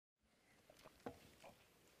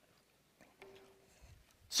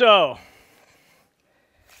So,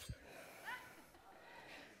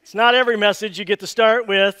 it's not every message you get to start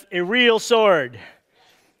with a real sword.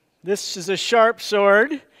 This is a sharp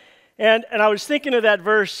sword. And I was thinking of that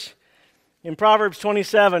verse in Proverbs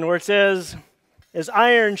 27 where it says, as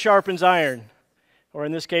iron sharpens iron, or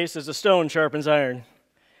in this case, as a stone sharpens iron.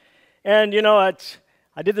 And you know,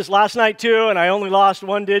 I did this last night too, and I only lost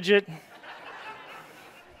one digit.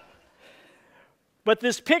 But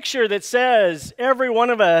this picture that says every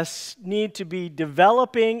one of us need to be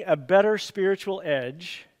developing a better spiritual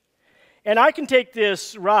edge, and I can take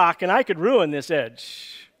this rock and I could ruin this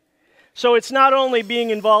edge. So it's not only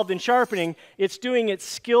being involved in sharpening, it's doing it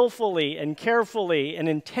skillfully and carefully and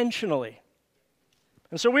intentionally.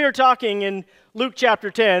 And so we are talking in Luke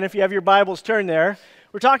chapter 10, if you have your Bibles, turn there.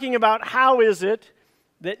 We're talking about how is it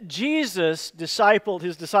that Jesus discipled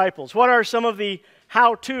his disciples. What are some of the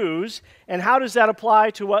how-tos, and how does that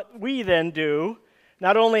apply to what we then do?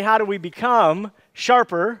 Not only how do we become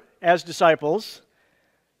sharper as disciples,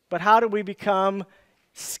 but how do we become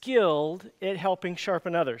skilled at helping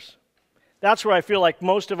sharpen others? That's where I feel like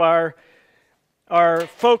most of our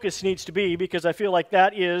focus needs to be, because I feel like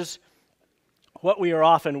that is what we are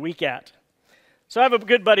often weak at. So I have a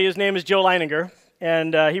good buddy, his name is Joe Leininger,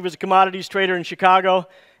 and he was a commodities trader in Chicago,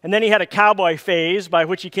 and then he had a cowboy phase by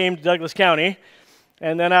which he came to Douglas County.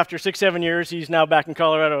 And then after 6-7 years, he's now back in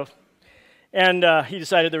Colorado. And he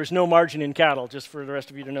decided there was no margin in cattle, just for the rest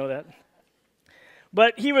of you to know that.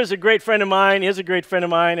 But he was a great friend of mine, is a great friend of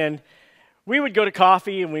mine, and we would go to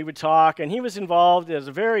coffee and we would talk, and he was involved as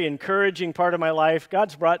a very encouraging part of my life.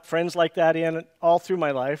 God's brought friends like that in all through my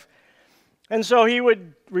life. And so he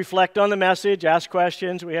would reflect on the message, ask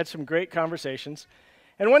questions. We had some great conversations.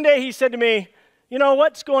 And one day he said to me, you know,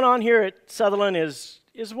 what's going on here at Sutherland is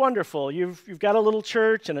wonderful. You've got a little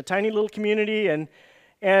church and a tiny little community,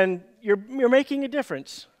 and you're making a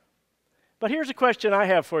difference. But here's a question I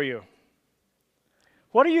have for you.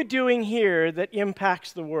 What are you doing here that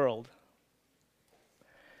impacts the world?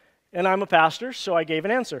 And I'm a pastor, so I gave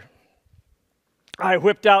an answer. I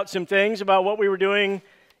whipped out some things about what we were doing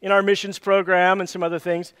in our missions program and some other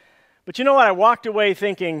things. But you know what? I walked away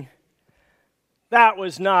thinking, that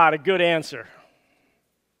was not a good answer.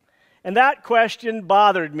 And that question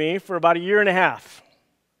bothered me for about 1.5 years.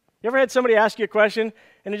 You ever had somebody ask you a question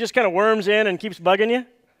and it just kind of worms in and keeps bugging you?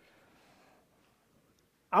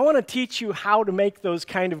 I want to teach you how to make those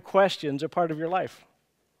kind of questions a part of your life.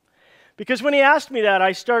 Because when he asked me that,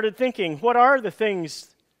 I started thinking, what are the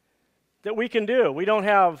things that we can do? We don't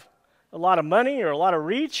have a lot of money or a lot of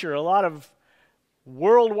reach or a lot of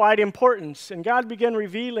worldwide importance. And God began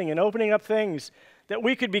revealing and opening up things that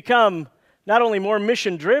we could become not only more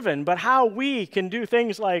mission-driven, but how we can do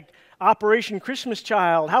things like Operation Christmas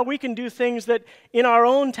Child, how we can do things that in our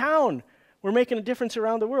own town we're making a difference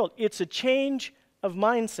around the world. It's a change of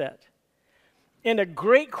mindset. And a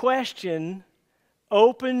great question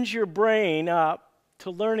opens your brain up to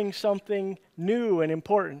learning something new and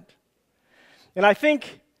important. And I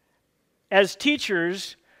think as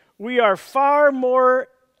teachers, we are far more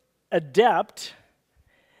adept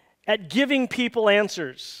at giving people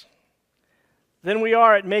answers than we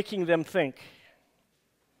are at making them think.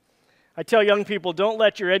 I tell young people, don't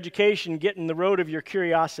let your education get in the road of your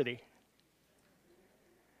curiosity.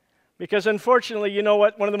 Because unfortunately, you know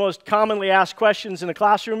what one of the most commonly asked questions in a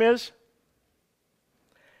classroom is?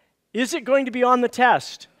 Is it going to be on the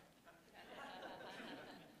test?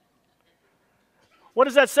 What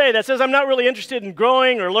does that say? That says I'm not really interested in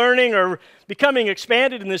growing or learning or becoming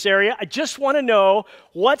expanded in this area. I just want to know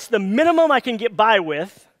what's the minimum I can get by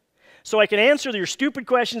with so I can answer your stupid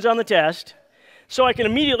questions on the test so I can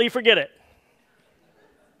immediately forget it.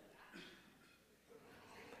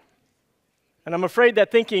 And I'm afraid that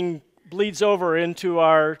thinking bleeds over into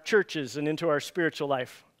our churches and into our spiritual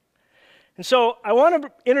life. And so I want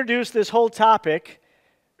to introduce this whole topic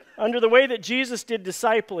under the way that Jesus did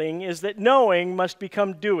discipling is that knowing must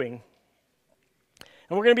become doing.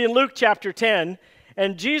 And we're going to be in Luke chapter 10,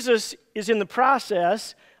 and Jesus is in the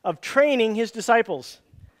process of training his disciples.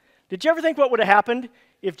 Did you ever think what would have happened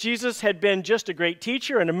if Jesus had been just a great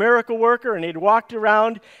teacher and a miracle worker and he'd walked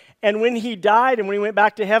around and when he died and when he went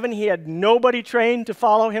back to heaven, he had nobody trained to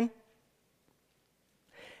follow him?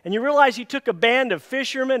 And you realize he took a band of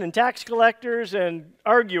fishermen and tax collectors and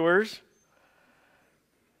arguers,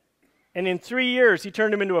 and in 3 years, he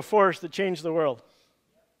turned them into a force that changed the world.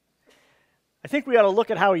 I think we ought to look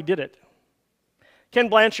at how he did it. Ken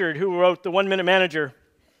Blanchard, who wrote The 1 Minute Manager,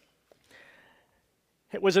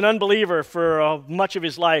 was an unbeliever for much of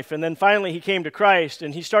his life, and then finally he came to Christ,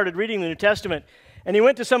 and he started reading the New Testament, and he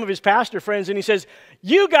went to some of his pastor friends, and he says,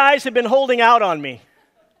 "You guys have been holding out on me.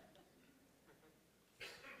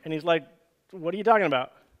 And he's like, what are you talking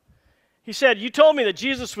about? He said, you told me that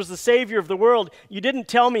Jesus was the Savior of the world. You didn't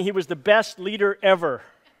tell me he was the best leader ever.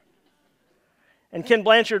 And Ken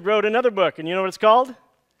Blanchard wrote another book, and you know what it's called?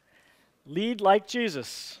 Lead Like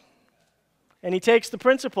Jesus. And he takes the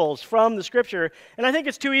principles from the Scripture, and I think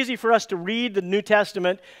it's too easy for us to read the New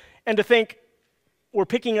Testament and to think we're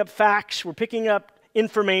picking up facts, we're picking up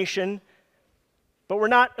information, but we're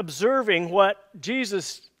not observing what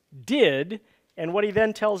Jesus did and what he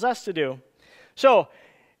then tells us to do. So,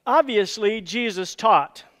 obviously, Jesus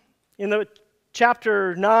taught. In the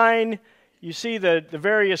chapter 9, you see the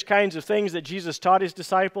various kinds of things that Jesus taught his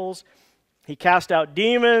disciples. He cast out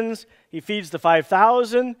demons. He feeds the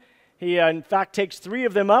 5,000. He, in fact, takes 3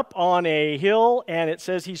 of them up on a hill, and it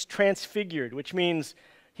says he's transfigured, which means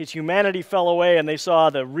his humanity fell away, and they saw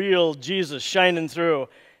the real Jesus shining through,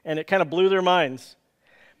 and it kind of blew their minds.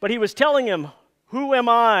 But he was telling them, who am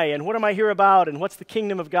I, and what am I here about, and what's the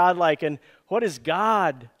kingdom of God like, and what is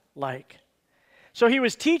God like? So he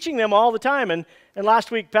was teaching them all the time, and last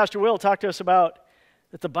week Pastor Will talked to us about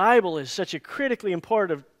that the Bible is such a critically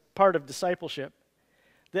important part of discipleship,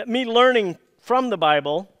 that me learning from the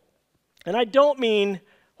Bible, and I don't mean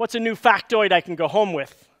what's a new factoid I can go home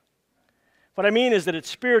with. What I mean is that it's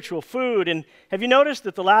spiritual food. And have you noticed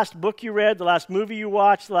that the last book you read, the last movie you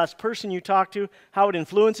watched, the last person you talked to, how it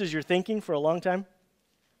influences your thinking for a long time?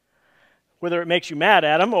 Whether it makes you mad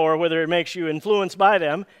at them or whether it makes you influenced by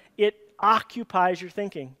them, it occupies your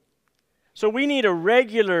thinking. So we need a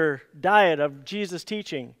regular diet of Jesus'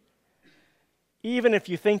 teaching, even if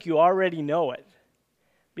you think you already know it,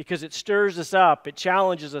 because it stirs us up, it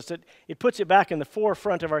challenges us, it puts it back in the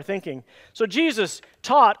forefront of our thinking. So Jesus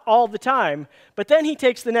taught all the time, but then he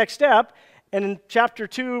takes the next step, and in chapter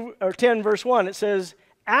 2 or 10 verse 1 it says,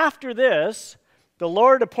 after this the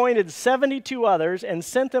Lord appointed 72 others and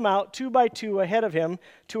sent them out 2 by 2 ahead of him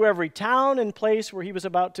to every town and place where he was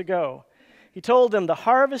about to go. He told them, the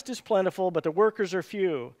harvest is plentiful, but the workers are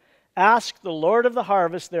few. Ask the Lord of the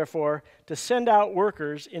harvest, therefore, to send out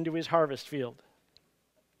workers into his harvest field.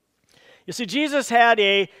 You see, Jesus had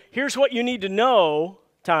a, here's what you need to know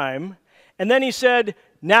time, and then he said,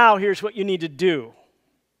 now here's what you need to do.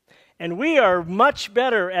 And we are much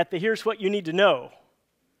better at the here's what you need to know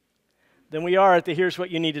than we are at the here's what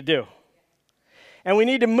you need to do. And we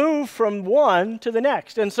need to move from one to the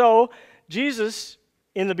next. And so Jesus,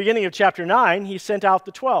 in the beginning of chapter 9, he sent out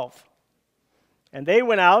the 12. And they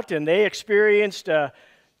went out and they experienced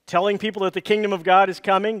telling people that the kingdom of God is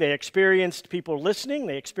coming. They experienced people listening.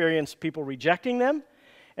 They experienced people rejecting them.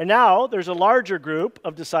 And now there's a larger group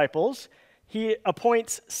of disciples. He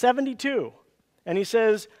appoints 72. And he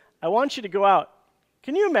says, I want you to go out.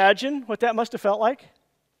 Can you imagine what that must have felt like?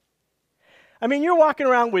 I mean, you're walking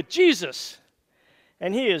around with Jesus,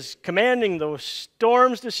 and he is commanding the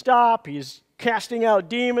storms to stop. He's casting out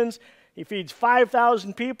demons. He feeds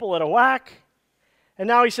 5,000 people at a whack. And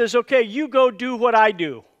now he says, okay, you go do what I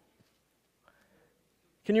do.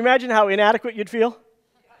 Can you imagine how inadequate you'd feel?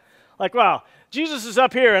 Like, wow, Jesus is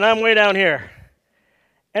up here and I'm way down here.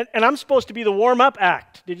 And I'm supposed to be the warm-up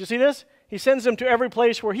act. Did you see this? He sends them to every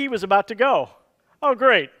place where he was about to go. Oh,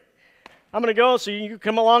 great. I'm going to go so you can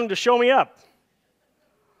come along to show me up.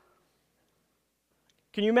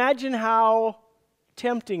 Can you imagine how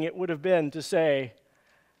tempting it would have been to say,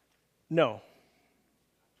 no,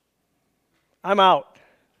 I'm out.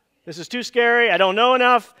 This is too scary. I don't know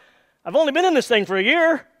enough. I've only been in this thing for a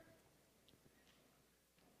year.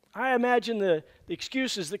 I imagine the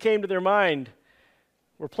excuses that came to their mind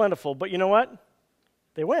were plentiful. But you know what?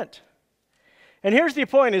 They went. And here's the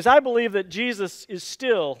point, is I believe that Jesus is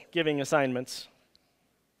still giving assignments.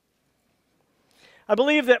 I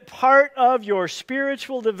believe that part of your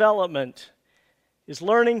spiritual development is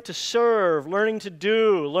learning to serve, learning to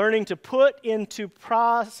do, learning to put into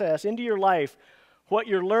process, into your life, what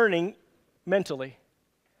you're learning mentally.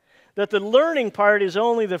 That the learning part is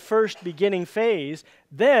only the first beginning phase.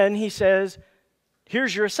 Then he says,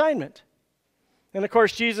 here's your assignment. And of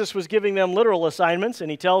course, Jesus was giving them literal assignments, and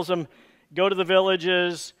he tells them, go to the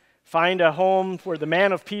villages, find a home where the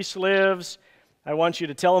man of peace lives. I want you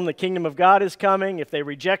to tell them the kingdom of God is coming. If they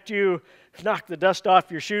reject you, knock the dust off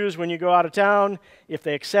your shoes when you go out of town. If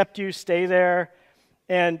they accept you, stay there.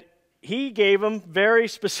 And he gave them very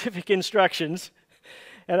specific instructions.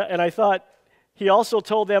 And I thought, he also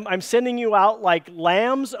told them, I'm sending you out like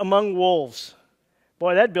lambs among wolves.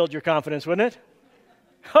 Boy, that'd build your confidence, wouldn't it?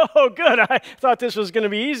 Oh, good. I thought this was going to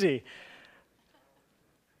be easy.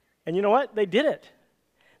 And you know what? They did it.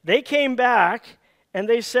 They came back and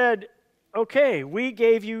they said, okay, we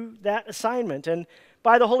gave you that assignment. And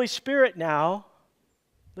by the Holy Spirit now,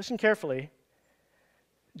 listen carefully,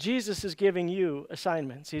 Jesus is giving you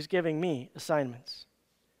assignments. He's giving me assignments.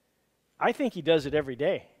 I think he does it every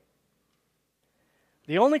day.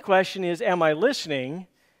 The only question is, am I listening?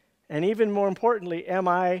 And even more importantly, am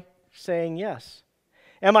I saying yes?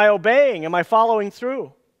 Am I obeying? Am I following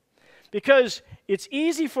through? Because it's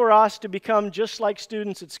easy for us to become just like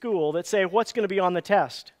students at school that say, what's going to be on the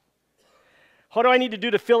test? What do I need to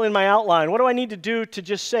do to fill in my outline? What do I need to do to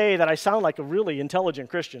just say that I sound like a really intelligent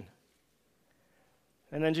Christian?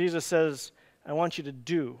 And then Jesus says, I want you to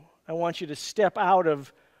do. I want you to step out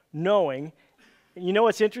of knowing. And you know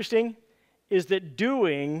what's interesting? Is that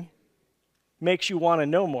doing makes you want to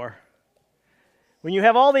know more. When you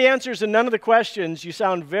have all the answers and none of the questions, you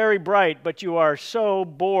sound very bright, but you are so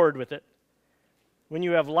bored with it. When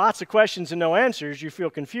you have lots of questions and no answers, you feel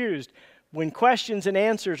confused. When questions and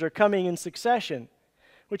answers are coming in succession,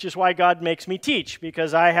 which is why God makes me teach,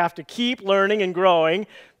 because I have to keep learning and growing,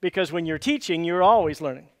 because when you're teaching, you're always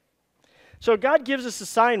learning. So God gives us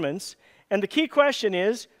assignments, and the key question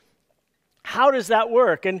is, how does that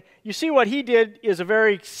work? And you see what he did is a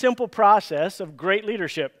very simple process of great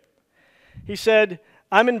leadership. He said,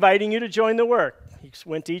 I'm inviting you to join the work. He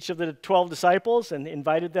went to each of the 12 disciples and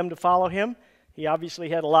invited them to follow him. He obviously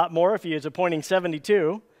had a lot more if he is appointing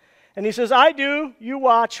 72. And he says, I do, you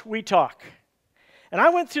watch, we talk. And I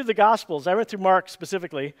went through the Gospels, I went through Mark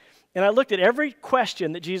specifically, and I looked at every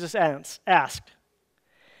question that Jesus asked.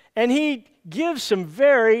 And he gives some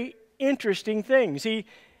very interesting things. He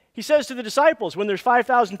says to the disciples, when there's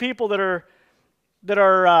 5,000 people that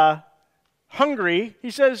are hungry, he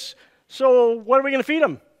says, so what are we going to feed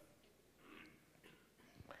them?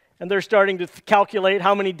 And they're starting to calculate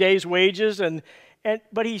how many days' wages,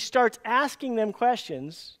 but he starts asking them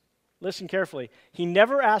questions. Listen carefully. He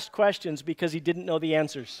never asked questions because he didn't know the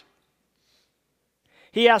answers.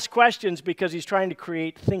 He asked questions because he's trying to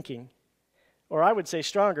create thinking. Or I would say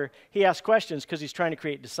stronger, he asked questions because he's trying to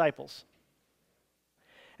create disciples.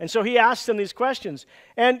 And so he asks them these questions.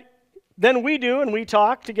 And then we do, and we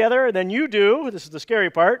talk together, and then you do. This is the scary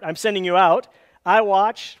part. I'm sending you out. I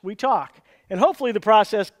watch, we talk. And hopefully the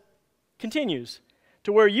process continues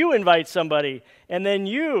to where you invite somebody, and then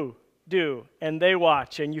you do, and they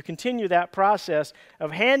watch, and you continue that process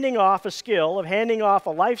of handing off a skill, of handing off a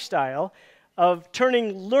lifestyle, of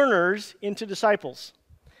turning learners into disciples.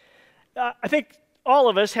 I think all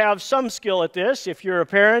of us have some skill at this, if you're a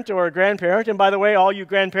parent or a grandparent, and by the way, all you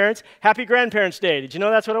grandparents, happy Grandparents' Day. Did you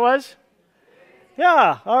know that's what it was?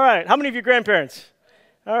 Yeah, all right. How many of you are grandparents?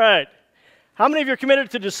 All right. How many of you are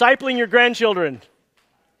committed to discipling your grandchildren?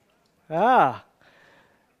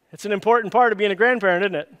 It's an important part of being a grandparent,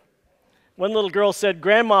 isn't it? One little girl said,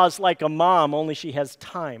 Grandma's like a mom, only she has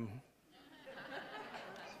time.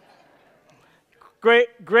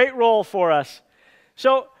 Great role for us.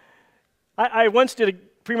 So I once did a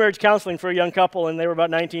pre-marriage counseling for a young couple, and they were about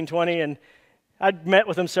 19, 20, and I'd met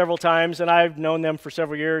with them several times, and I've known them for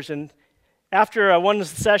several years. And after one of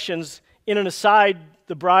the sessions, in an aside,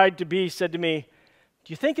 the bride-to-be said to me,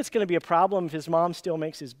 do you think it's going to be a problem if his mom still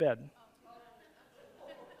makes his bed?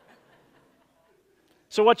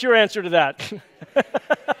 So what's your answer to that?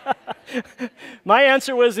 My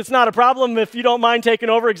answer was, it's not a problem if you don't mind taking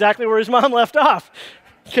over exactly where his mom left off,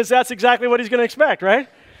 because that's exactly what he's going to expect, right?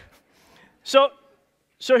 So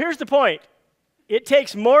here's the point. It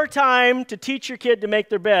takes more time to teach your kid to make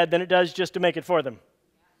their bed than it does just to make it for them.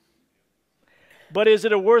 But is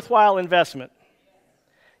it a worthwhile investment?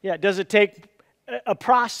 Yeah, does it take a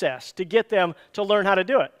process to get them to learn how to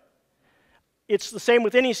do it? It's the same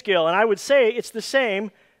with any skill, and I would say it's the same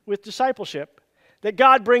with discipleship. That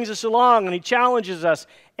God brings us along and he challenges us,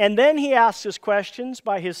 and then he asks us questions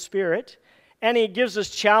by his Spirit, and he gives us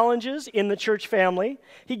challenges in the church family.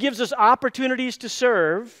 He gives us opportunities to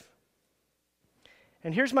serve.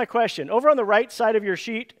 And here's my question. Over on the right side of your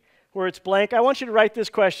sheet where it's blank, I want you to write this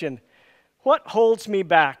question. What holds me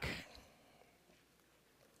back?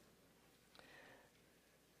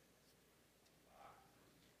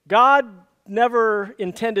 God never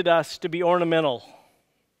intended us to be ornamental.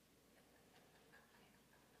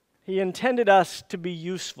 He intended us to be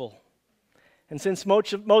useful. And since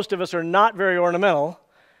most of us are not very ornamental,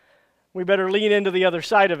 we better lean into the other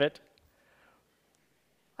side of it.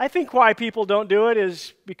 I think why people don't do it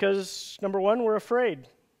is because, number one, we're afraid.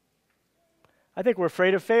 I think we're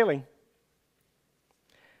afraid of failing.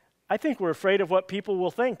 I think we're afraid of what people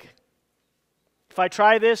will think. If I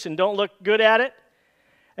try this and don't look good at it,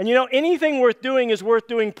 and you know, anything worth doing is worth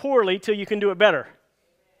doing poorly till you can do it better.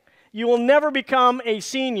 You will never become a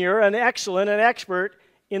senior, an excellent, an expert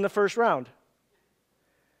in the first round.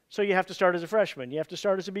 So you have to start as a freshman. You have to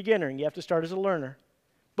start as a beginner. And you have to start as a learner.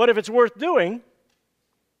 But if it's worth doing,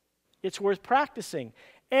 It's worth practicing.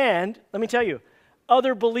 And let me tell you,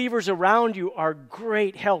 other believers around you are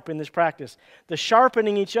great help in this practice. The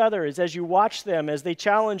sharpening each other is as you watch them, as they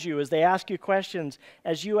challenge you, as they ask you questions,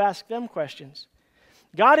 as you ask them questions.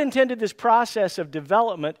 God intended this process of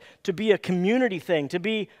development to be a community thing, to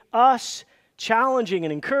be us challenging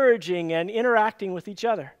and encouraging and interacting with each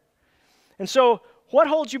other. And so, what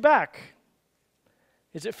holds you back?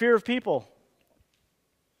 Is it fear of people?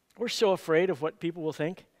 We're so afraid of what people will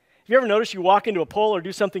think. Have you ever noticed you walk into a poll or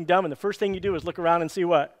do something dumb and the first thing you do is look around and see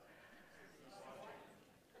what?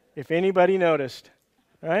 If anybody noticed,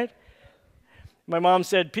 right? My mom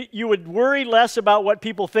said you would worry less about what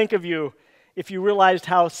people think of you if you realized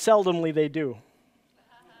how seldomly they do.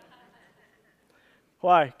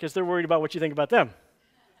 Why? Because they're worried about what you think about them.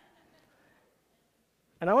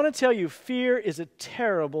 And I want to tell you, fear is a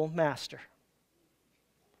terrible master.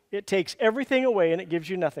 It takes everything away and it gives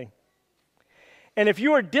you nothing. And if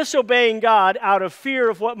you are disobeying God out of fear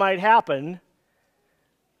of what might happen,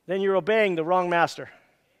 then you're obeying the wrong master.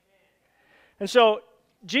 And so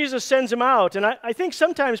Jesus sends him out, and I think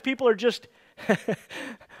sometimes people are just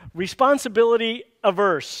responsibility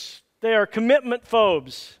averse. They are commitment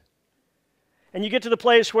phobes. And you get to the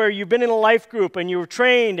place where you've been in a life group and you're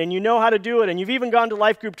trained and you know how to do it and you've even gone to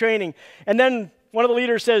life group training. And then one of the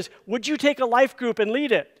leaders says, would you take a life group and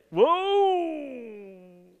lead it? Whoa!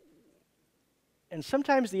 And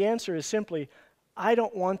sometimes the answer is simply, I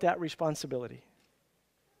don't want that responsibility.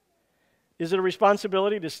 Is it a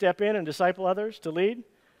responsibility to step in and disciple others, to lead?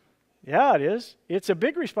 Yeah, it is. It's a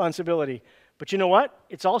big responsibility. But you know what?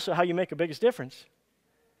 It's also how you make the biggest difference.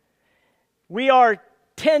 We are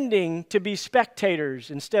tending to be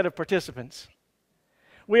spectators instead of participants.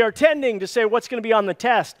 We are tending to say what's going to be on the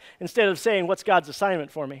test instead of saying what's God's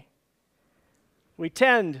assignment for me. We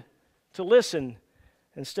tend to listen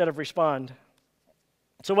instead of respond.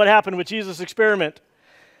 So what happened with Jesus' experiment?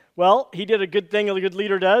 Well, he did a good thing a good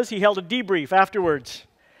leader does. He held a debrief afterwards.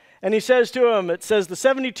 And he says to him, it says, the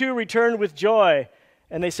 72 returned with joy.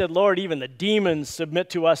 And they said, Lord, even the demons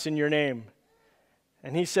submit to us in your name.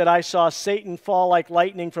 And he said, I saw Satan fall like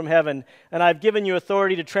lightning from heaven, and I've given you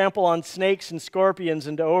authority to trample on snakes and scorpions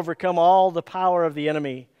and to overcome all the power of the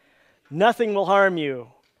enemy. Nothing will harm you.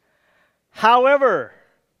 However,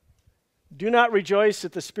 do not rejoice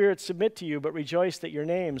that the spirits submit to you, but rejoice that your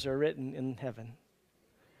names are written in heaven.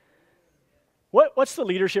 What's the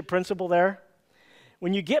leadership principle there?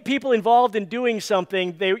 When you get people involved in doing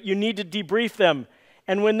something, you need to debrief them.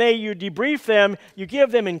 And when you debrief them, you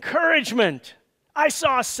give them encouragement. I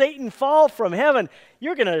saw Satan fall from heaven.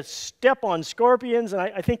 You're going to step on scorpions, and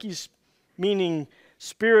I think he's meaning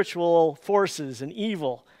spiritual forces and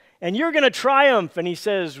evil. And you're going to triumph, and he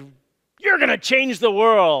says, you're going to change the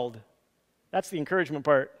world. That's the encouragement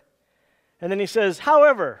part. And then he says,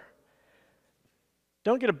 however,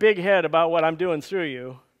 don't get a big head about what I'm doing through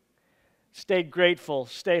you. Stay grateful,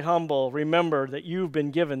 stay humble. Remember that you've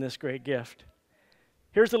been given this great gift.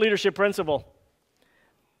 Here's the leadership principle.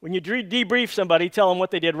 When you debrief somebody, tell them what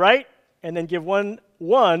they did right, and then give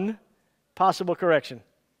one possible correction.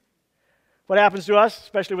 What happens to us,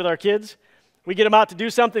 especially with our kids? We get them out to do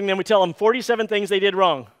something, and then we tell them 47 things they did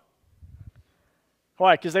wrong.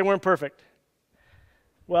 Why? Because they weren't perfect.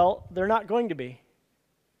 Well, they're not going to be.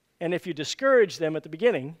 And if you discourage them at the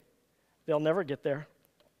beginning, they'll never get there.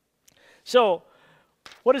 So,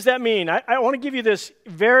 what does that mean? I want to give you this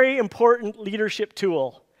very important leadership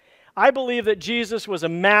tool. I believe that Jesus was a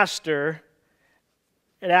master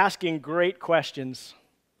at asking great questions.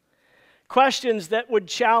 Questions that would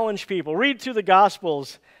challenge people. Read through the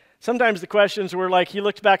Gospels. Sometimes the questions were like, he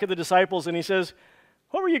looks back at the disciples and he says,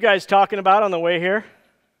 what were you guys talking about on the way here?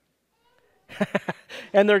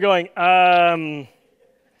 And they're going,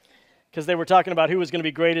 because they were talking about who was going to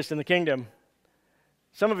be greatest in the kingdom.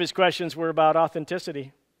 Some of his questions were about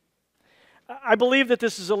authenticity. I believe that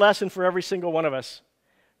this is a lesson for every single one of us,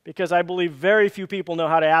 because I believe very few people know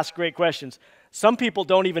how to ask great questions. Some people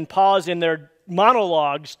don't even pause in their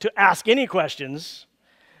monologues to ask any questions,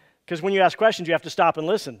 because when you ask questions, you have to stop and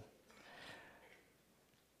listen.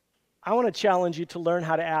 I want to challenge you to learn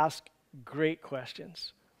how to ask great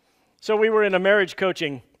questions. So we were in a marriage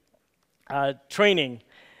coaching training,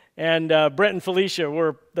 and Brent and Felicia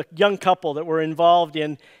were the young couple that were involved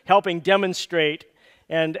in helping demonstrate,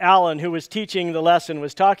 and Alan, who was teaching the lesson,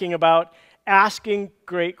 was talking about asking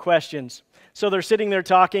great questions. So they're sitting there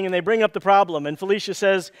talking, and they bring up the problem, and Felicia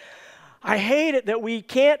says, I hate it that we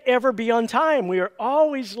can't ever be on time. We are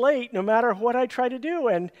always late no matter what I try to do.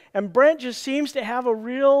 And Brent just seems to have a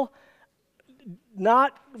real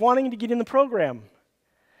not wanting to get in the program.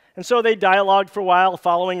 And so they dialogued for a while,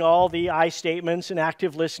 following all the I statements and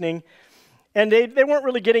active listening. And they weren't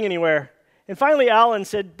really getting anywhere. And finally, Alan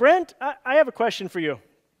said, Brent, I have a question for you.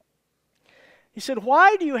 He said,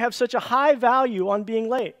 why do you have such a high value on being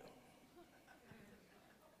late?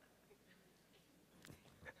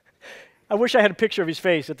 I wish I had a picture of his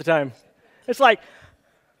face at the time. It's like,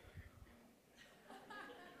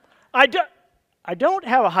 I don't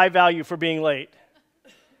have a high value for being late.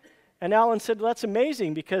 And Alan said, well, that's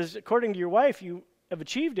amazing because according to your wife, you have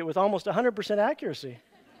achieved it with almost 100% accuracy.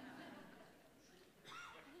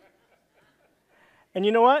 And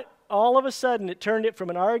you know what? All of a sudden, it turned it from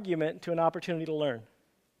an argument to an opportunity to learn.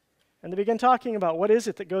 And they began talking about what is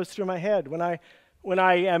it that goes through my head when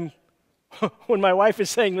my wife is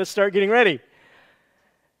saying, let's start getting ready.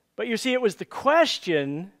 But you see, it was the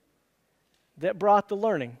question that brought the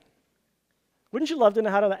learning. Wouldn't you love to know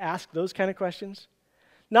how to ask those kind of questions?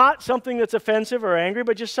 Not something that's offensive or angry,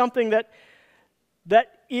 but just something that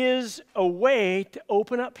is a way to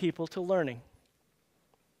open up people to learning.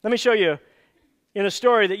 Let me show you in a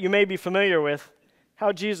story that you may be familiar with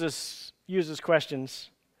how Jesus uses questions.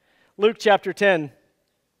 Luke chapter 10.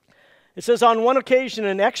 It says, on one occasion,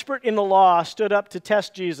 an expert in the law stood up to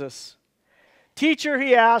test Jesus. Teacher,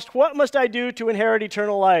 he asked, what must I do to inherit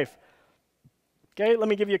eternal life? Okay, let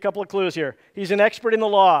me give you a couple of clues here. He's an expert in the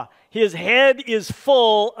law. His head is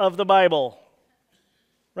full of the Bible,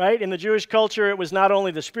 right? In the Jewish culture, it was not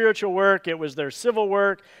only the spiritual work, it was their civil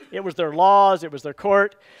work, it was their laws, it was their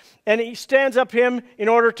court. And he stands up him in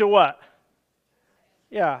order to what?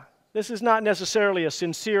 Yeah, this is not necessarily a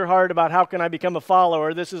sincere heart about how can I become a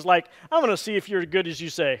follower. This is like, I'm going to see if you're as good as you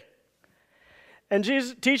say. And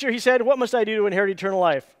Jesus, teacher, he said, what must I do to inherit eternal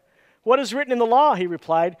life? What is written in the law? He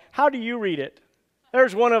replied. How do you read it?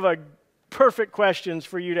 There's one of the perfect questions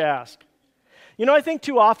for you to ask. You know, I think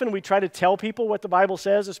too often we try to tell people what the Bible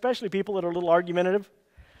says, especially people that are a little argumentative.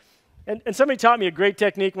 And somebody taught me a great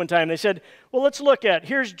technique one time. They said, well, let's look at,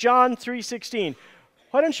 here's John 3:16.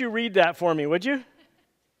 Why don't you read that for me, would you?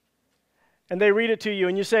 And they read it to you,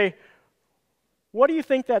 and you say, what do you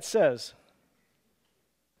think that says?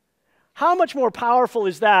 How much more powerful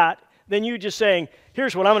is that than you just saying,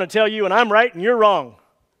 here's what I'm going to tell you, and I'm right and you're wrong?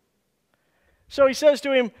 So he says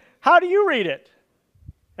to him, how do you read it?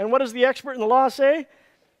 And what does the expert in the law say?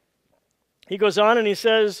 He goes on and he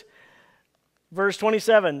says, verse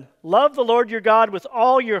 27, love the Lord your God with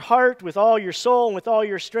all your heart, with all your soul, and with all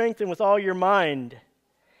your strength, and with all your mind.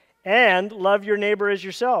 And love your neighbor as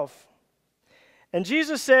yourself. And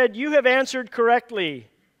Jesus said, you have answered correctly.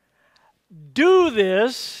 Do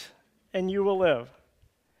this, and you will live.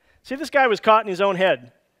 See, this guy was caught in his own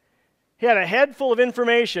head. He had a head full of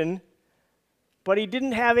information, but he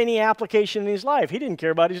didn't have any application in his life. He didn't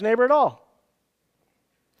care about his neighbor at all.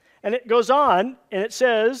 And it goes on, and it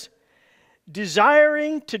says,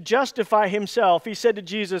 desiring to justify himself, he said to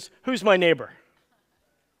Jesus, who's my neighbor?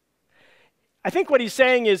 I think what he's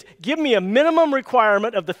saying is, give me a minimum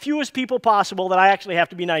requirement of the fewest people possible that I actually have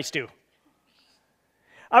to be nice to.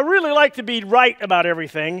 I really like to be right about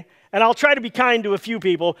everything, and I'll try to be kind to a few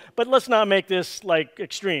people, but let's not make this like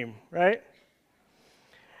extreme, right?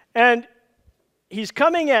 And he's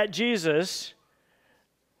coming at Jesus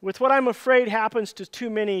with what I'm afraid happens to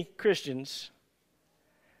too many Christians,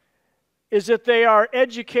 is that they are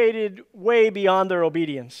educated way beyond their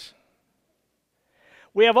obedience.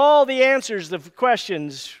 We have all the answers to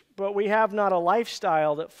questions, but we have not a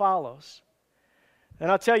lifestyle that follows.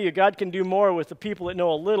 And I'll tell you, God can do more with the people that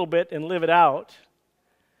know a little bit and live it out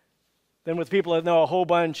than with people that know a whole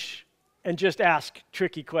bunch and just ask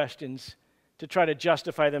tricky questions to try to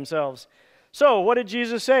justify themselves. So, what did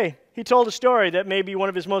Jesus say? He told a story that may be one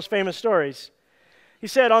of his most famous stories. He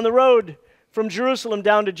said, on the road from Jerusalem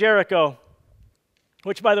down to Jericho,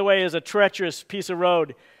 which, by the way, is a treacherous piece of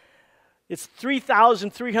road, it's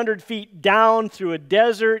 3,300 feet down through a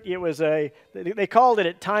desert. It was they called it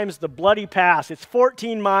at times the Bloody Pass. It's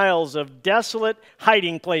 14 miles of desolate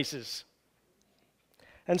hiding places.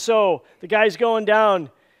 And so the guy's going down,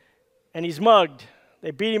 and he's mugged.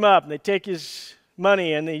 They beat him up, and they take his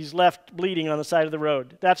money, and he's left bleeding on the side of the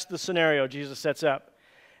road. That's the scenario Jesus sets up.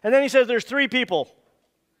 And then he says there's three people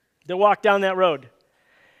that walk down that road.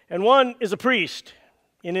 And one is a priest,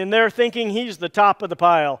 and in their thinking, he's the top of the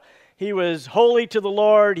pile. He was holy to the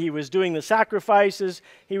Lord. He was doing the sacrifices.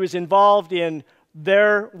 He was involved in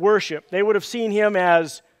their worship. They would have seen him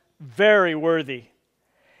as very worthy.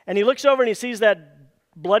 And he looks over and he sees that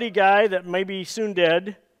bloody guy that may be soon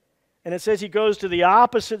dead. And it says he goes to the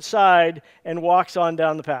opposite side and walks on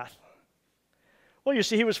down the path. Well, you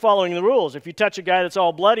see, he was following the rules. If you touch a guy that's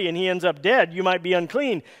all bloody and he ends up dead, you might be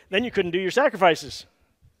unclean. Then you couldn't do your sacrifices.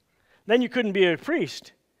 Then you couldn't be a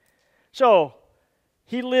priest. So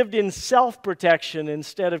he lived in self-protection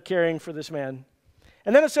instead of caring for this man.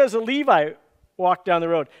 And then it says a Levite walked down the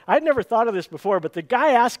road. I'd never thought of this before, but the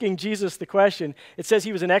guy asking Jesus the question, it says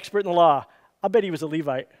he was an expert in the law. I'll bet he was a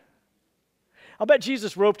Levite. I'll bet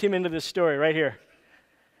Jesus roped him into this story right here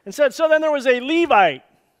and said, so then there was a Levite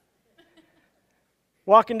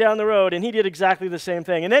walking down the road, and he did exactly the same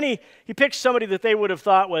thing. And then he picked somebody that they would have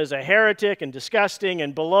thought was a heretic and disgusting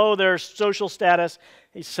and below their social status.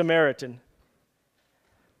 He's Samaritan.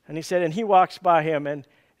 And he said, and he walks by him, and it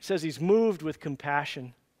says he's moved with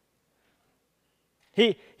compassion.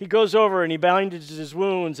 He goes over and he bandages his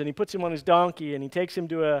wounds, and he puts him on his donkey, and he takes him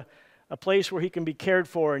to a place where he can be cared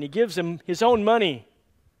for, and he gives him his own money,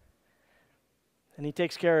 and he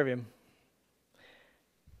takes care of him.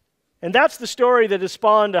 And that's the story that has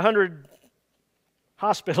spawned 100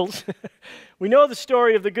 hospitals. We know the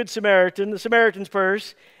story of the Good Samaritan, the Samaritan's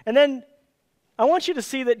Purse, and then I want you to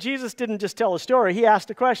see that Jesus didn't just tell a story, he asked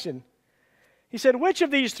a question. He said, which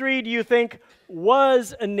of these three do you think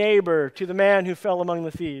was a neighbor to the man who fell among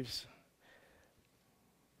the thieves?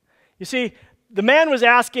 You see, the man was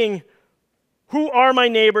asking, who are my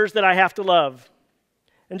neighbors that I have to love?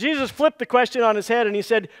 And Jesus flipped the question on his head and he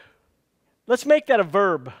said, let's make that a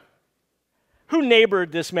verb. Who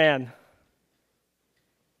neighbored this man?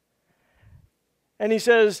 And he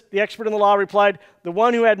says, the expert in the law replied, the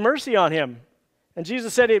one who had mercy on him. And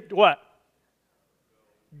Jesus said, what?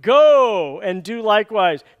 Go and do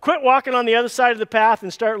likewise. Quit walking on the other side of the path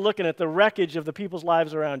and start looking at the wreckage of the people's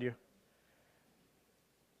lives around you.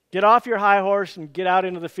 Get off your high horse and get out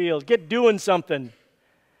into the field. Get doing something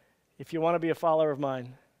if you want to be a follower of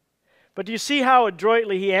mine. But do you see how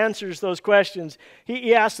adroitly he answers those questions?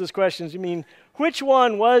 He asks those questions. I mean, which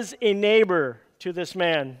one was a neighbor to this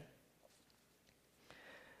man?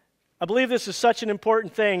 I believe this is such an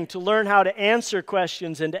important thing, to learn how to answer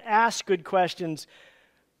questions and to ask good questions,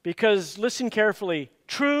 because, listen carefully,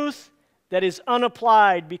 truth that is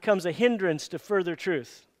unapplied becomes a hindrance to further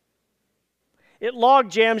truth. It log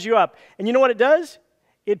jams you up. And you know what it does?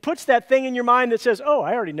 It puts that thing in your mind that says, oh,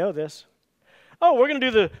 I already know this. Oh, we're going to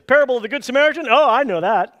do the parable of the Good Samaritan? Oh, I know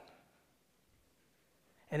that.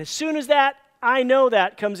 And as soon as that, I know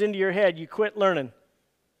that comes into your head, you quit learning.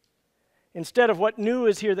 Instead of what new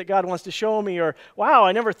is here that God wants to show me, or, wow,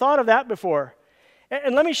 I never thought of that before.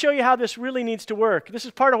 And let me show you how this really needs to work. This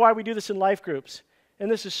is part of why we do this in life groups. And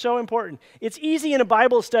this is so important. It's easy in a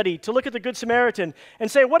Bible study to look at the Good Samaritan and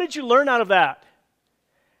say, what did you learn out of that?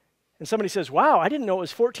 And somebody says, wow, I didn't know it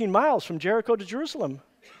was 14 miles from Jericho to Jerusalem.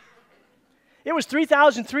 It was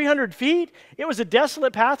 3,300 feet. It was a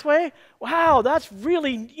desolate pathway. Wow, that's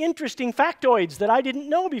really interesting factoids that I didn't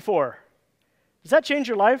know before. Does that change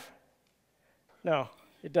your life? No,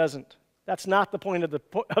 it doesn't. That's not the point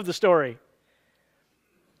of the story.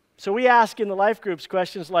 So we ask in the life groups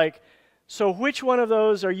questions like, so which one of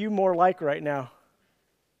those are you more like right now?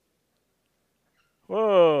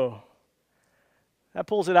 Whoa. That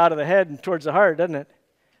pulls it out of the head and towards the heart, doesn't it?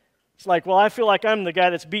 It's like, well, I feel like I'm the guy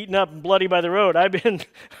that's beaten up and bloody by the road. I've been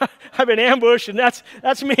ambushed, and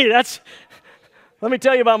that's me. Let me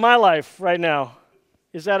tell you about my life right now.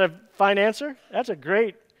 Is that a fine answer? That's a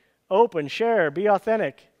great, open, share, be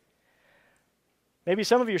authentic. Maybe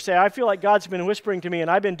some of you say, I feel like God's been whispering to me, and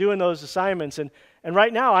I've been doing those assignments, and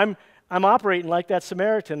right now I'm operating like that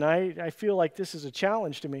Samaritan. I feel like this is a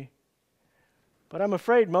challenge to me. But I'm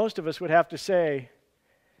afraid most of us would have to say,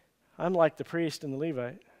 I'm like the priest and the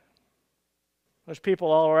Levite. There's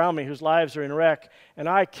people all around me whose lives are in wreck, and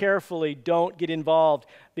I carefully don't get involved,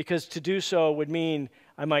 because to do so would mean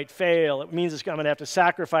I might fail. It means I'm going to have to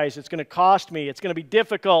sacrifice. It's going to cost me. It's going to be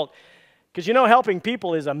difficult. Because you know, helping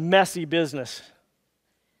people is a messy business.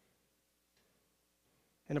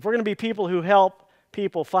 And if we're going to be people who help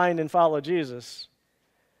people find and follow Jesus,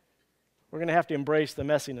 we're going to have to embrace the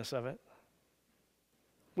messiness of it.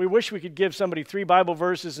 We wish we could give somebody 3 Bible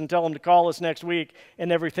verses and tell them to call us next week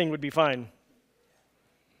and everything would be fine.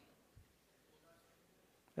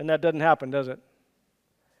 And that doesn't happen, does it?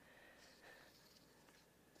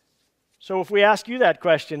 So if we ask you that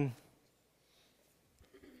question,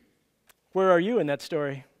 where are you in that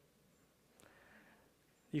story?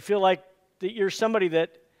 You feel like that you're somebody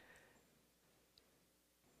that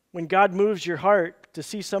when God moves your heart to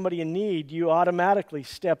see somebody in need, you automatically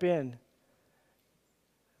step in.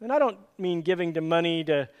 And I don't mean giving the money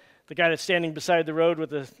to the guy that's standing beside the road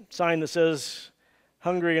with a sign that says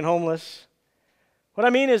hungry and homeless. What I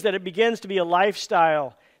mean is that it begins to be a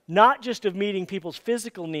lifestyle, not just of meeting people's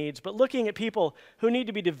physical needs, but looking at people who need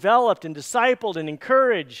to be developed and discipled and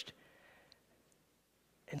encouraged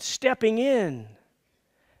and stepping in.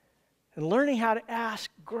 and learning how to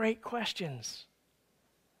ask great questions.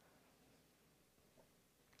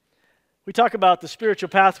 We talk about the spiritual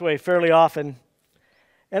pathway fairly often.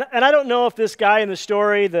 And I don't know if this guy in the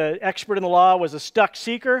story, the expert in the law, was a stuck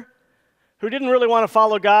seeker who didn't really want to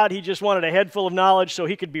follow God. He just wanted a head full of knowledge so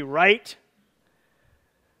he could be right.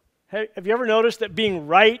 Have you ever noticed that being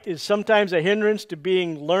right is sometimes a hindrance to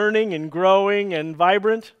being learning and growing and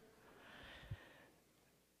vibrant?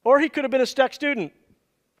 Or he could have been a stuck student.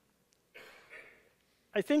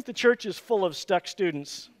 I think the church is full of stuck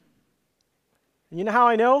students. And you know how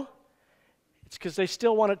I know? It's because they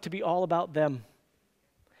still want it to be all about them.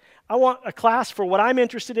 I want a class for what I'm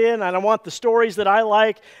interested in, and I want the stories that I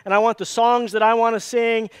like, and I want the songs that I want to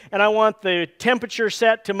sing, and I want the temperature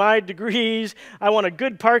set to my degrees. I want a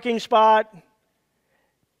good parking spot.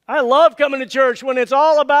 I love coming to church when it's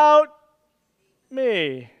all about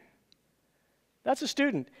me. That's a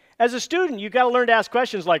student. As a student, you've got to learn to ask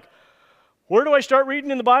questions like, where do I start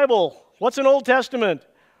reading in the Bible? What's an Old Testament?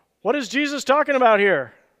 What is Jesus talking about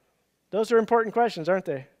here? Those are important questions, aren't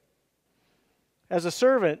they? As a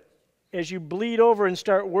servant, as you bleed over and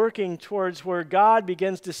start working towards where God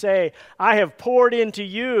begins to say, I have poured into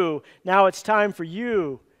you, now it's time for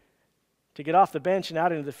you to get off the bench and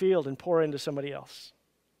out into the field and pour into somebody else.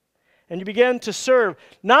 And you begin to serve,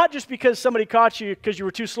 not just because somebody caught you because you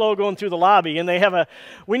were too slow going through the lobby and they have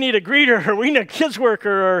we need a greeter or we need a kids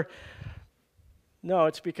worker or... No,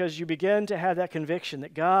 it's because you begin to have that conviction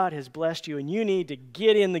that God has blessed you and you need to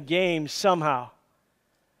get in the game somehow.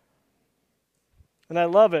 And I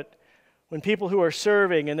love it when people who are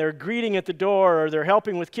serving and they're greeting at the door or they're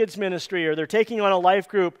helping with kids ministry or they're taking on a life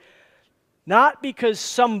group, not because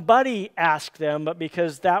somebody asked them, but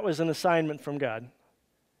because that was an assignment from God.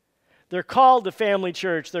 They're called to family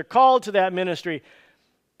church. They're called to that ministry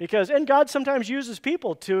and God sometimes uses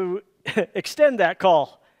people to extend that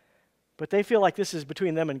call. But they feel like this is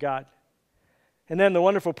between them and God. And then the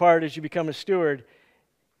wonderful part as you become a steward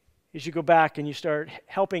is you go back and you start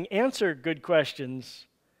helping answer good questions,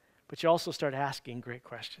 but you also start asking great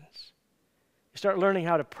questions. You start learning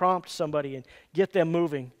how to prompt somebody and get them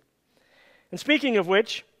moving. And speaking of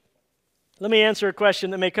which, let me answer a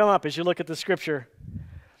question that may come up as you look at the scripture.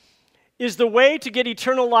 Is the way to get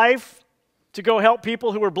eternal life to go help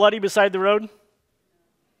people who are bloody beside the road?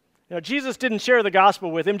 You know, Jesus didn't share the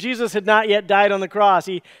gospel with him. Jesus had not yet died on the cross.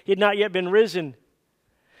 He had not yet been risen.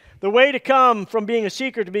 The way to come from being a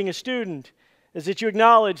seeker to being a student is that you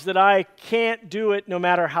acknowledge that I can't do it no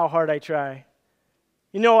matter how hard I try.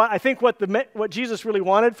 You know, I think what Jesus really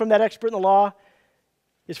wanted from that expert in the law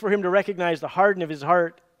is for him to recognize the hardening of his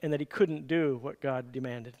heart and that he couldn't do what God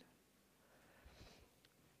demanded.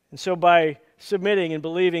 And so by submitting and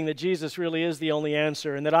believing that Jesus really is the only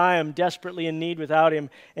answer and that I am desperately in need without him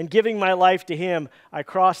and giving my life to him, I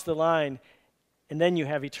cross the line, and then you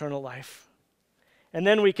have eternal life. And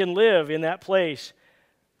then we can live in that place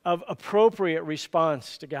of appropriate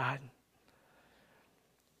response to God.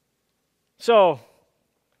 So,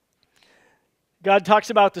 God talks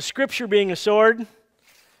about the scripture being a sword.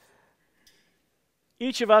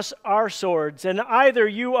 Each of us are swords, and either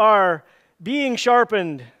you are being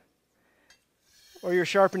sharpened or you're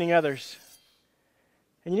sharpening others.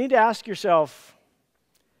 And you need to ask yourself,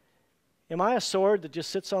 am I a sword that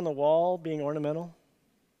just sits on the wall being ornamental?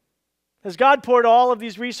 Has God poured all of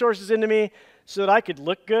these resources into me so that I could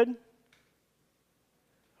look good?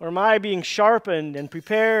 Or am I being sharpened and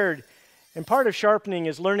prepared? And part of sharpening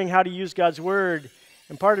is learning how to use God's word.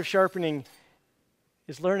 And part of sharpening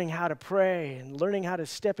is learning how to pray and learning how to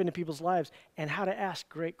step into people's lives and how to ask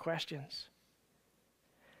great questions.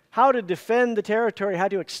 How to defend the territory, how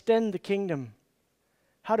to extend the kingdom,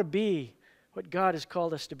 how to be what God has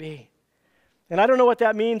called us to be. And I don't know what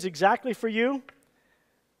that means exactly for you,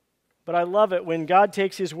 but I love it when God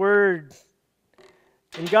takes his word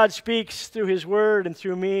and God speaks through his word and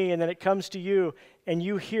through me, and then it comes to you and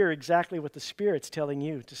you hear exactly what the Spirit's telling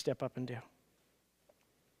you to step up and do. I'm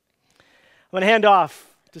going to hand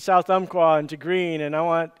off to South Umpqua and to Green, and I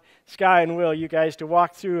want Sky and Will, you guys, to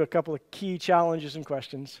walk through a couple of key challenges and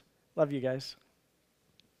questions. Love you guys.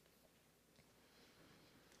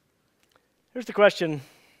 Here's the question.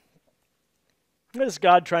 What is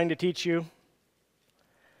God trying to teach you?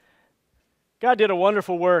 God did a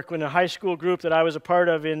wonderful work when a high school group that I was a part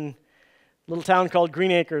of in a little town called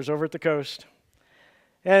Green Acres over at the coast.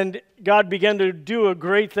 And God began to do a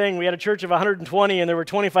great thing. We had a church of 120, and there were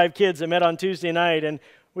 25 kids that met on Tuesday night, and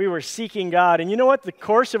we were seeking God. And you know what the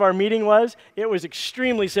course of our meeting was? It was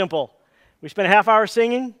extremely simple. We spent a half hour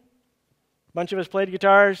singing. A bunch of us played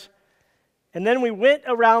guitars. And then we went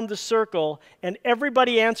around the circle, and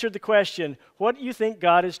everybody answered the question, what do you think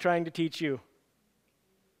God is trying to teach you?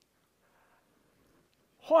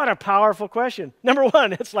 What a powerful question. Number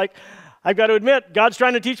one, it's like, I've got to admit, God's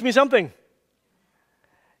trying to teach me something.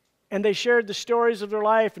 And they shared the stories of their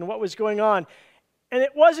life and what was going on. And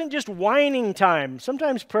it wasn't just whining time.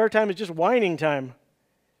 Sometimes prayer time is just whining time.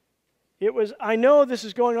 It was, I know this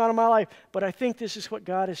is going on in my life, but I think this is what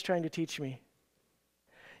God is trying to teach me.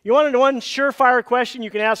 You wanted one surefire question you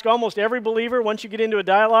can ask almost every believer once you get into a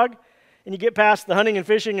dialogue and you get past the hunting and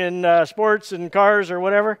fishing and sports and cars or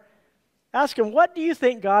whatever? Ask them, what do you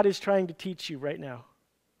think God is trying to teach you right now?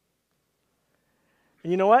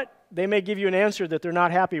 And you know what? They may give you an answer that they're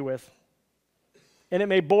not happy with. And it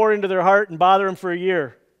may bore into their heart and bother them for a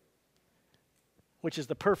year, which is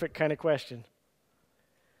the perfect kind of question.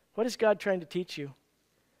 What is God trying to teach you?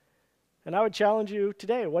 And I would challenge you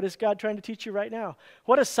today, what is God trying to teach you right now?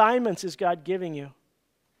 What assignments is God giving you?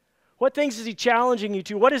 What things is He challenging you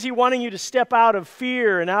to? What is He wanting you to step out of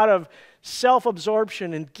fear and out of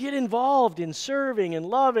self-absorption and get involved in serving and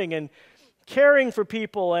loving and caring for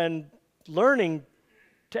people and learning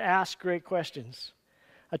to ask great questions?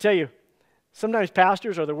 I tell you, sometimes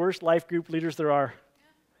pastors are the worst life group leaders there are.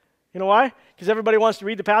 You know why? Because everybody wants to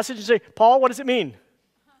read the passage and say, Paul, what does it mean?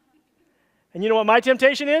 And you know what my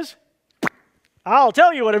temptation is? I'll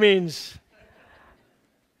tell you what it means.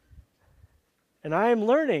 And I am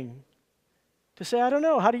learning to say, I don't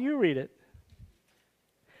know, how do you read it?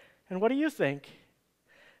 And what do you think?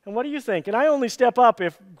 And what do you think? And I only step up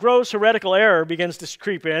if gross heretical error begins to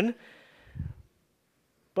creep in.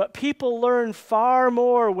 But people learn far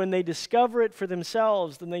more when they discover it for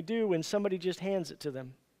themselves than they do when somebody just hands it to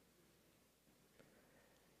them.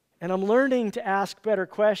 And I'm learning to ask better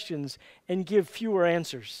questions and give fewer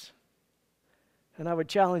answers. And I would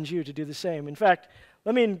challenge you to do the same. In fact,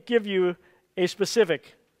 let me give you a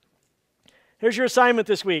specific. Here's your assignment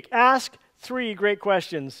this week. Ask 3 great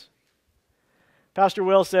questions. Pastor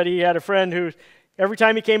Will said he had a friend who, every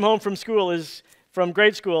time he came home from school, from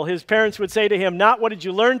grade school, his parents would say to him, not what did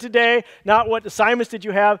you learn today, not what assignments did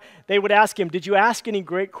you have. They would ask him, did you ask any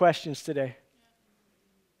great questions today?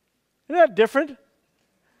 Isn't that different?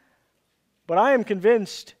 But I am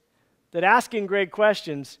convinced that asking great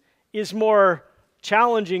questions is more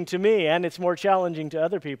challenging to me, and it's more challenging to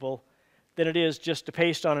other people than it is just to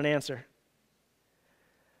paste on an answer.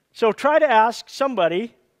 So try to ask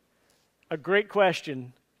somebody a great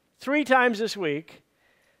question 3 times this week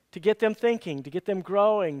to get them thinking, to get them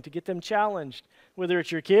growing, to get them challenged, whether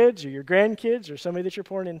it's your kids or your grandkids or somebody that you're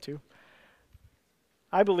pouring into.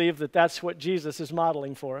 I believe that that's what Jesus is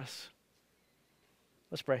modeling for us.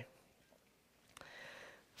 Let's pray.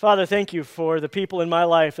 Father, thank you for the people in my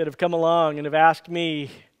life that have come along and have asked me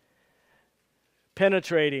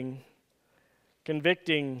penetrating,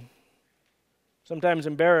 convicting, sometimes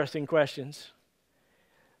embarrassing questions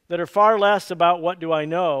that are far less about what do I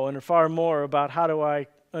know and are far more about how do I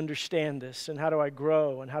understand this and how do I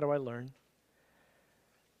grow and how do I learn.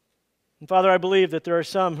 And Father, I believe that there are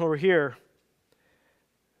some who are here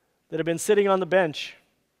that have been sitting on the bench.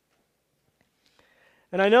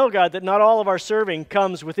 And I know, God, that not all of our serving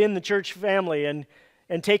comes within the church family and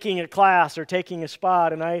taking a class or taking a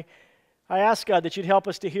spot. And I ask, God, that you'd help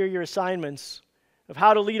us to hear your assignments of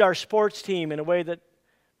how to lead our sports team in a way that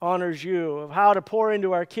honors you, of how to pour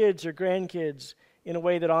into our kids or grandkids in a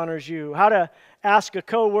way that honors you, how to ask a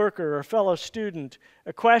coworker or a fellow student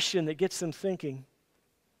a question that gets them thinking.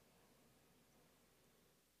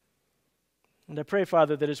 And I pray,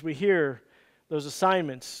 Father, that as we hear those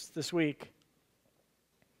assignments this week,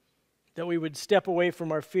 that we would step away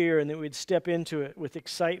from our fear and that we'd step into it with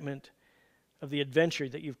excitement of the adventure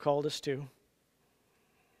that you've called us to.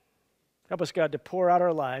 Help us, God, to pour out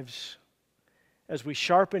our lives as we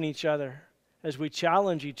sharpen each other, as we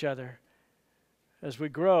challenge each other, as we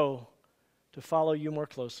grow to follow you more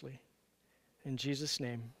closely. In Jesus'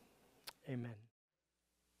 name, amen.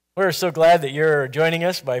 We're so glad that you're joining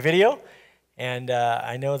us by video. And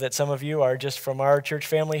I know that some of you are just from our church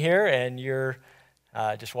family here, and you're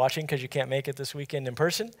just watching because you can't make it this weekend in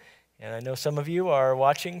person. And I know some of you are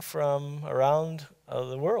watching from around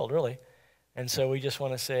the world, really. And so we just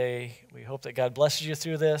want to say we hope that God blesses you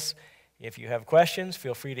through this. If you have questions,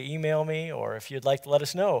 feel free to email me, or if you'd like to let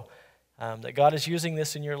us know that God is using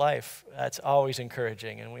this in your life, that's always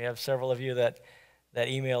encouraging. And we have several of you that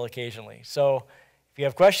email occasionally. So if you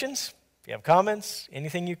have questions, if you have comments,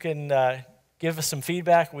 anything you can give us some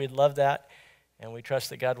feedback, we'd love that. And we trust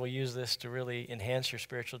that God will use this to really enhance your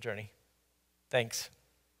spiritual journey. Thanks.